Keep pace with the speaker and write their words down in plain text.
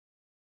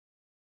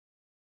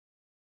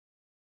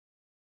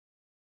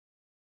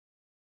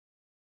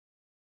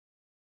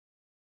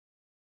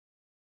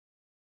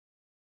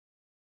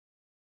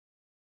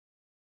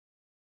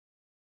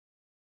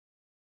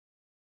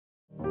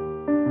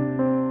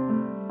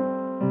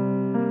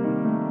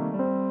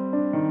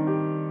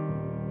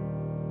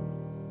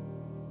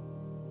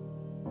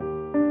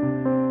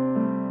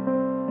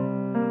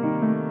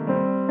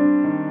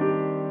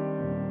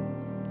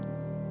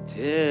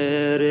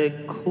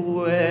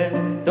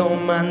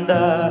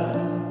Amanda,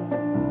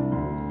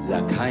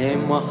 la calle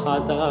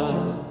mojada,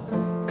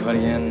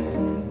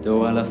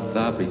 corriendo a la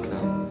fábrica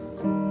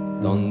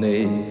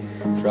donde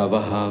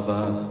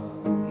trabajaba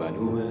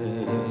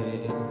Manuel.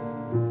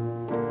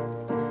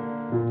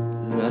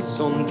 La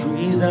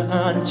sonrisa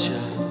ancha,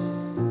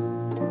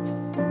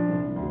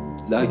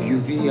 la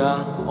lluvia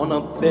en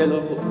el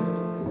pelo,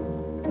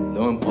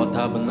 no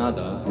importaba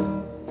nada,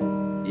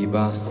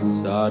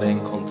 ibas a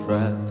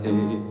encontrarte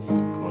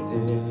con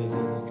él,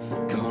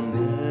 con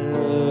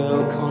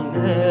él, con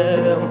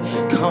él,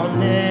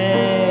 con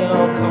él,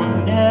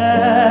 con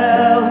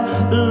él.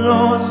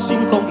 Los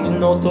 5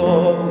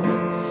 minutos,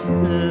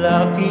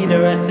 la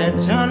vida es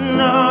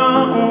eterna.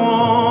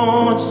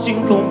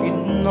 5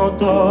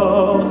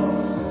 minutos,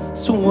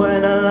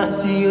 suena la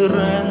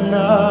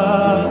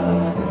sirena,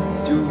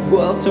 tu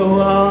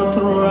vuelto al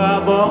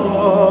trabajo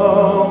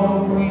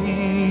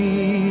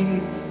y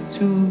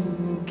tú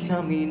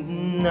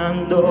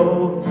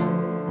caminando,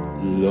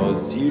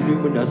 los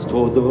iluminas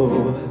todo,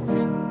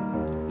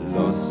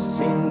 los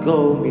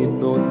 5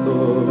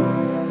 minutos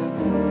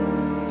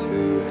te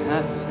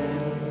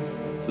hacen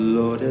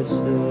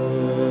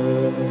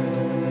florecer.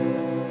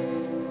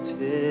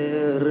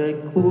 Te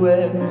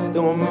recuerdo,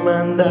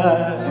 Amanda,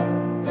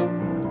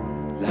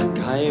 la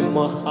calle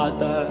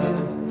mojada,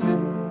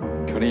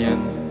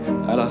 corriendo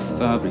a la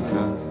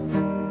fábrica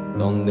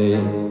donde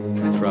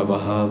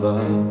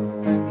trabajaba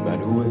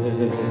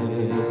Manuel.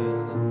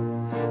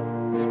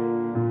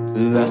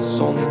 La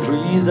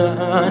sonrisa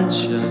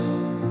ancha,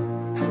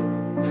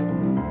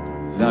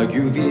 la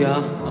lluvia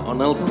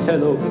en el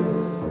pelo,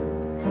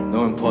 no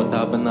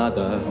importaba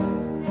nada,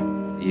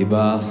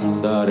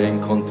 ibas a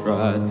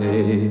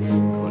encontrarte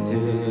con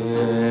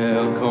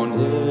él, con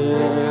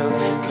él,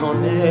 con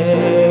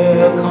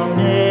él, con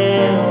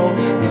él,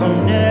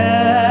 con él.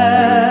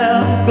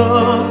 Que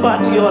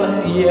batió la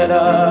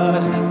sierra,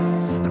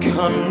 que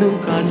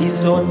nunca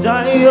quiso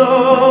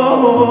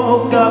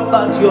yo, que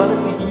batió la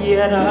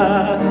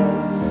sierra,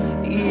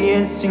 y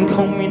en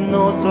 5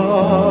 minutos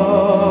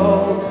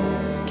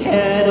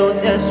quedó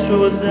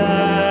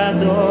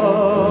destrozado.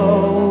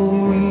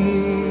 Y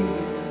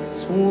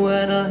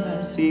suena la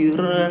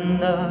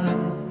sirena,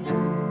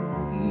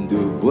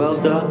 de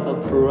vuelta al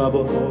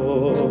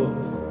trabajo,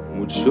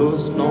 muchos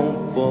no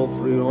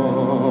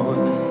volvieron,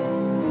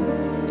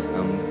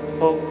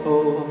 tampoco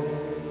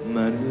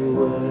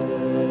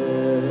Manuel.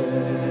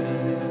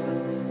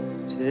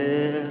 Te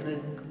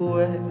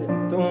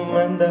recuerdo,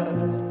 Amanda,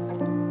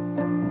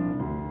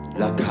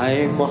 la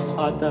calle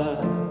mojada,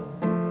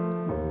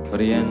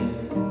 corriendo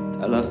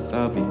a la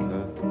fábrica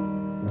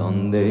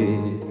donde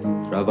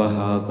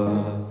trabajaba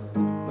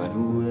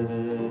Manuel.